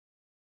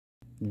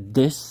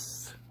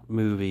This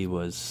movie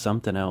was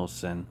something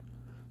else, and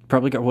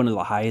probably got one of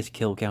the highest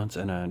kill counts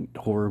in a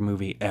horror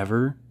movie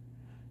ever.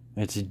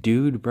 It's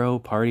Dude Bro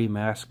Party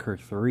Massacre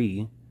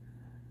 3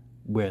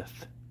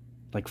 with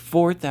like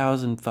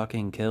 4,000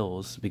 fucking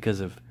kills because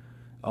of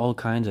all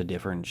kinds of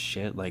different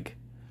shit, like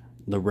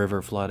the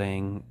river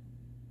flooding,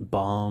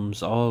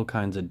 bombs, all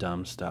kinds of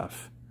dumb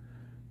stuff.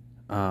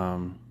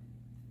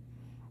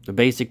 The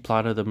basic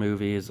plot of the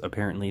movie is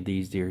apparently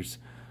there's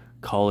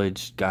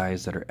college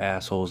guys that are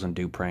assholes and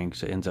do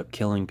pranks. It ends up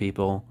killing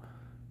people.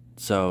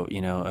 So,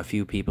 a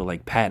few people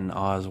like Patton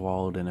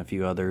Oswalt and a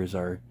few others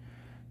are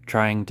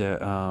trying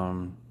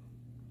to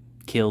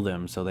kill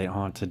them so they don't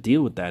have to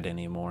deal with that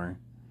anymore.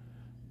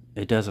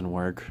 It doesn't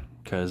work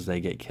because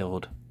they get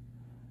killed.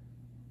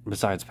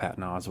 Besides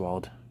Patton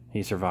Oswalt,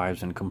 he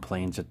survives and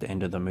complains at the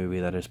end of the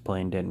movie that his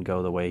plane didn't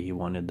go the way he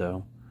wanted,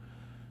 though.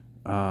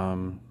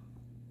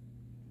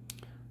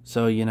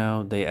 So,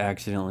 they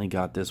accidentally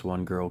got this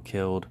one girl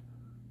killed.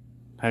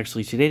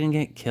 Actually, she didn't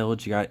get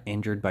killed. She got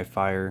injured by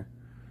fire.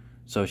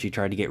 So she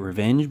tried to get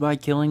revenge by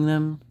killing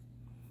them.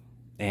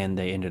 And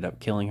they ended up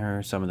killing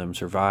her. Some of them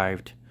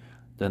survived.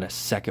 Then a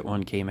second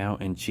one came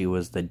out, and she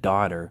was the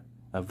daughter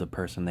of the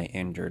person they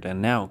injured and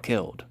now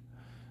killed.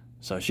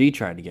 So she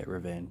tried to get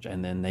revenge,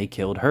 and then they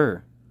killed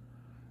her.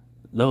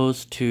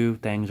 Those two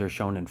things are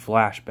shown in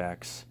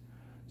flashbacks.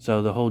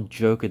 So the whole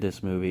joke of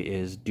this movie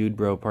is Dude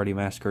Bro Party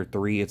Massacre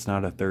 3. It's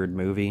not a third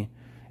movie.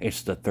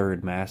 It's the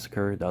third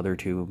massacre. The other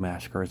two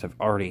massacres have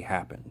already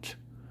happened.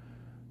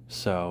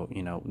 So,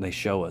 they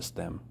show us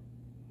them.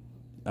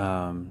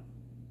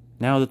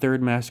 Now the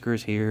third massacre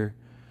is here.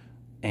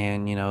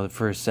 And,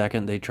 for a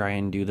second they try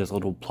and do this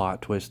little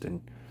plot twist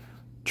and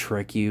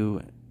trick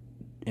you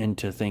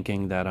into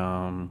thinking that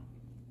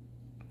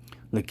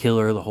the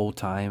killer the whole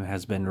time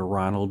has been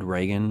Ronald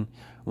Reagan,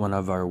 one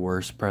of our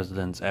worst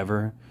presidents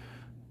ever.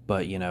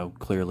 But,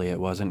 clearly it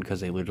wasn't,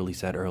 because they literally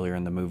said earlier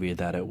in the movie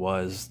that it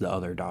was the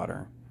other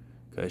daughter.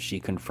 Because she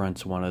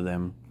confronts one of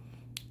them,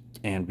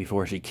 and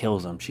before she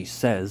kills him, she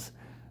says,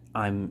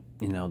 I'm,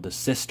 the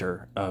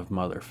sister of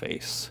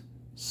Motherface.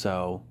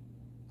 So,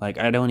 I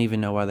don't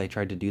even know why they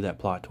tried to do that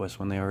plot twist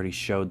when they already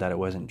showed that it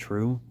wasn't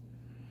true.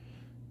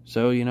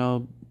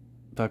 So,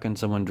 fucking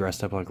someone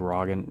dressed up like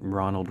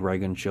Ronald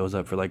Reagan shows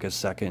up for like a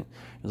second.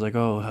 It's like,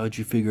 oh, how'd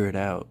you figure it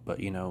out? But,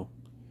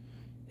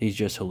 he's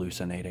just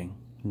hallucinating.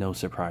 No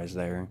surprise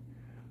there.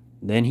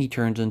 Then he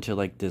turns into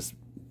like this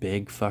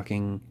big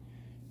fucking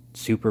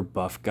super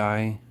buff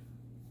guy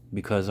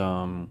because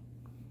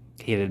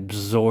he had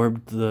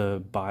absorbed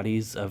the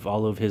bodies of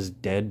all of his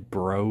dead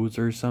bros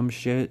or some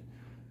shit.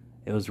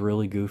 It was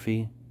really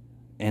goofy.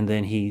 And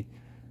then he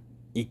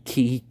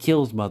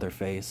kills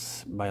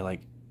Motherface by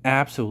like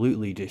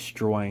absolutely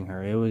destroying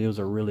her. It was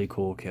a really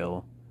cool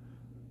kill.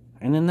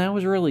 And then that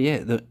was really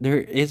it.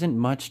 There isn't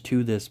much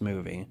to this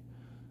movie.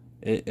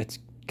 It's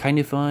kind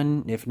of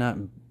fun, if not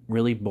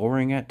really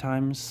boring at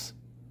times.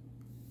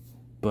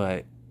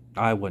 But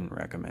I wouldn't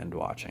recommend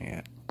watching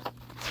it.